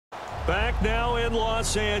Back now in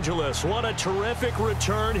Los Angeles. What a terrific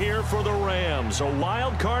return here for the Rams. A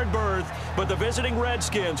wild card berth, but the visiting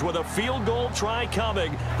Redskins with a field goal try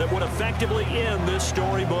coming that would effectively end this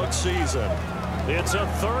storybook season. It's a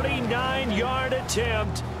 39-yard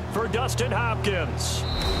attempt for Dustin Hopkins.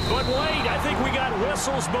 But wait, I think we got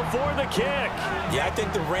whistles before the kick. Yeah, I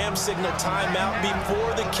think the Rams signaled timeout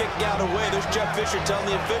before the kick got away. There's Jeff Fisher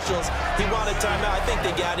telling the officials he wanted timeout. I think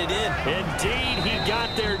they got it in. Indeed, he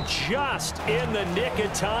got there just in the nick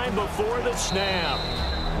of time before the snap.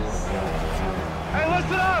 Hey,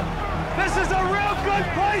 listen up. This is a real good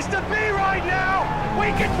place to be right now.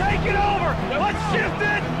 We can take it over. Let's shift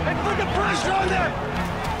it and put the pressure on them.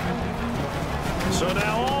 So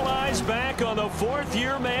now all eyes back on the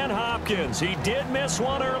fourth-year man Hopkins. He did miss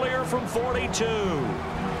one earlier from 42.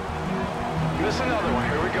 Miss another one.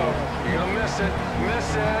 Here we go. You're going to miss it.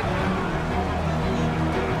 Miss it.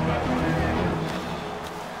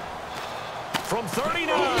 From 39.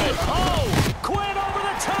 Oh! Quinn over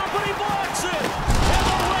the top, and he blocks it. And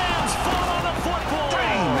the Rams fall on the football.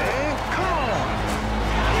 Dang, man. Come on.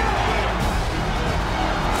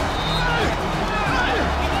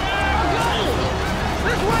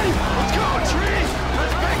 This way. Let's go, Tree.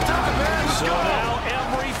 That's big time, man. Let's so go. Now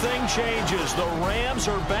everything changes. The Rams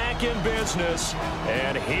are back in business.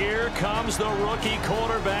 And here comes the rookie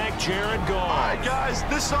quarterback, Jared Goff. All right, guys,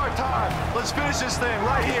 this is our time. Let's finish this thing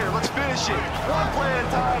right here. Let's finish it. One play at a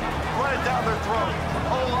time. Run it down their throat.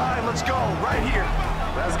 O-line, let's go. Right here.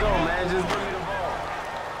 Let's go, man. Just bring me the ball.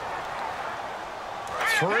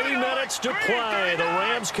 3 minutes to play. The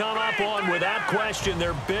Rams come up on, without question,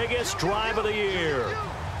 their biggest drive of the year.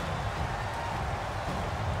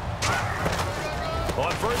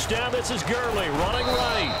 On first down, this is Gurley running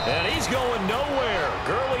right, and he's going nowhere.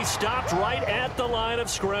 Gurley stopped right at the line of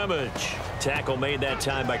scrimmage. Tackle made that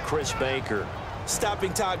time by Chris Baker.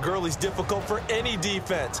 Stopping Todd Gurley's difficult for any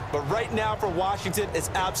defense, but right now for Washington, it's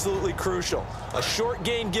absolutely crucial. A short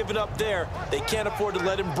gain given up there. They can't afford to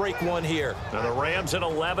let him break one here. Now the Rams at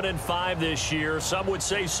 11-5 this year. Some would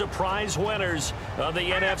say surprise winners of the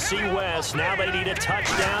NFC West. Now they need a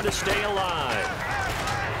touchdown to stay alive.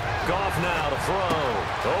 Goff now to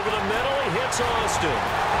throw. Over the middle, he hits Austin.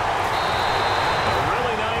 A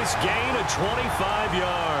really nice gain of 25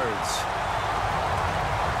 yards.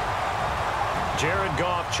 Jared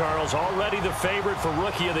Goff, Charles, already the favorite for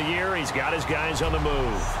Rookie of the Year. He's got his guys on the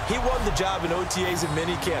move. He won the job in OTAs and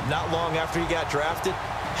minicamp not long after he got drafted.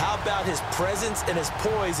 How about his presence and his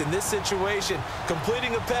poise in this situation,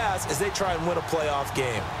 completing a pass as they try and win a playoff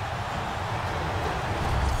game?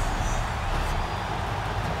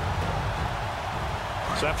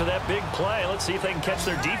 So after that big play, let's see if they can catch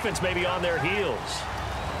their defense maybe on their heels.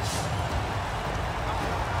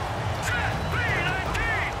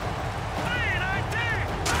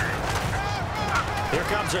 Here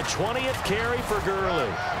comes a 20th carry for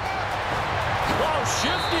Gurley. Oh,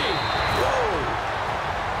 shifty.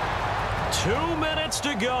 Whoa. 2 minutes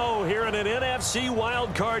to go here in an NFC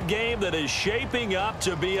wildcard game that is shaping up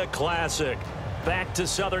to be a classic. Back to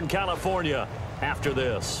Southern California after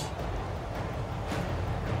this.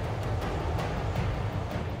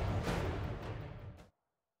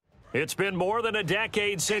 It's been more than a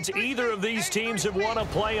decade since either of these teams have won a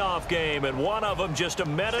playoff game, and one of them just a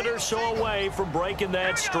minute or so away from breaking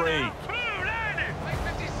that streak.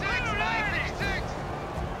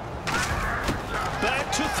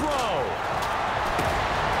 Back to throw.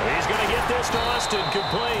 He's going to get this to Austin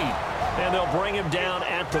complete, and they'll bring him down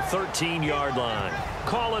at the 13-yard line.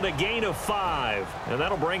 Call it a gain of 5, and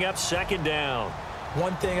that'll bring up second down.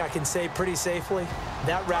 One thing I can say pretty safely,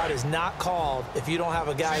 that route is not called if you don't have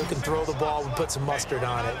a guy who can throw the ball and put some mustard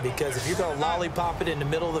on it. Because if you're going to lollipop it in the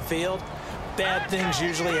middle of the field, bad things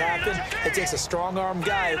usually happen. It takes a strong-arm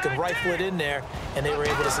guy who can rifle it in there, and they were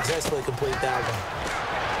able to successfully complete that one.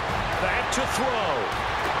 Back to throw.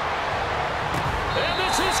 And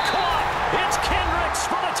this is caught. It's Kendricks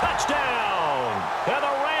for the touchdown. And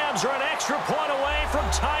the Rams are an extra point away from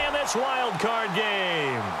tying this wild card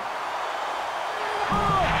game.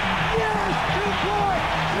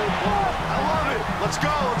 I love it. Let's go.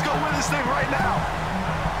 Let's go win this thing right now.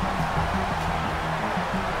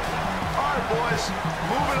 All right, boys.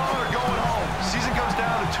 Moving on or going home. Season comes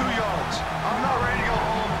down to 2 yards. I'm not ready to go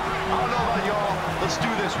home. I don't know about y'all. Let's do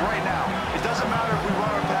this right now. It doesn't matter if we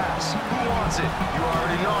run or pass. Who wants it? You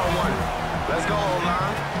already know I want it. Let's go,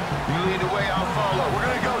 O-line. You lead the way, I'll follow. We're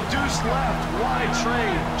going to go deuce left, wide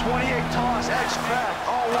trade, 28 toss, X track,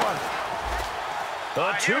 all one.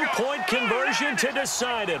 A 2-point conversion to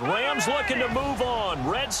decide it. Rams looking to move on.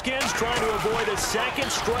 Redskins trying to avoid a second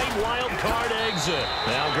straight wild card exit.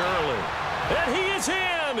 Now Gurley. And he is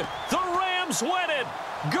in. The Rams win it.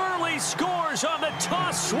 Gurley scores on the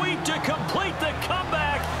toss sweep to complete the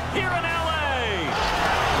comeback here in L.A.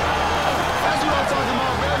 That's what I'm talking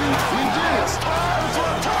about, baby. We did it. That's what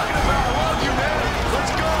I'm talking about. I love you, man.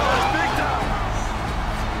 Let's go. That's big time.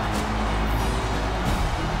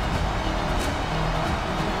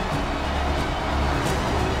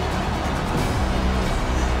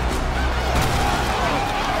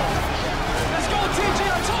 Let's go, TJ.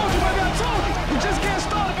 I told you, baby. I told you. We just can't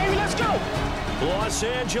start it, baby. Let's go. Los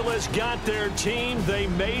Angeles got their team. They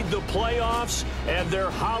made the playoffs, and their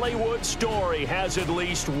Hollywood story has at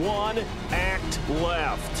least one act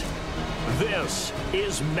left. This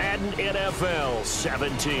is Madden NFL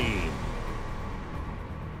 17.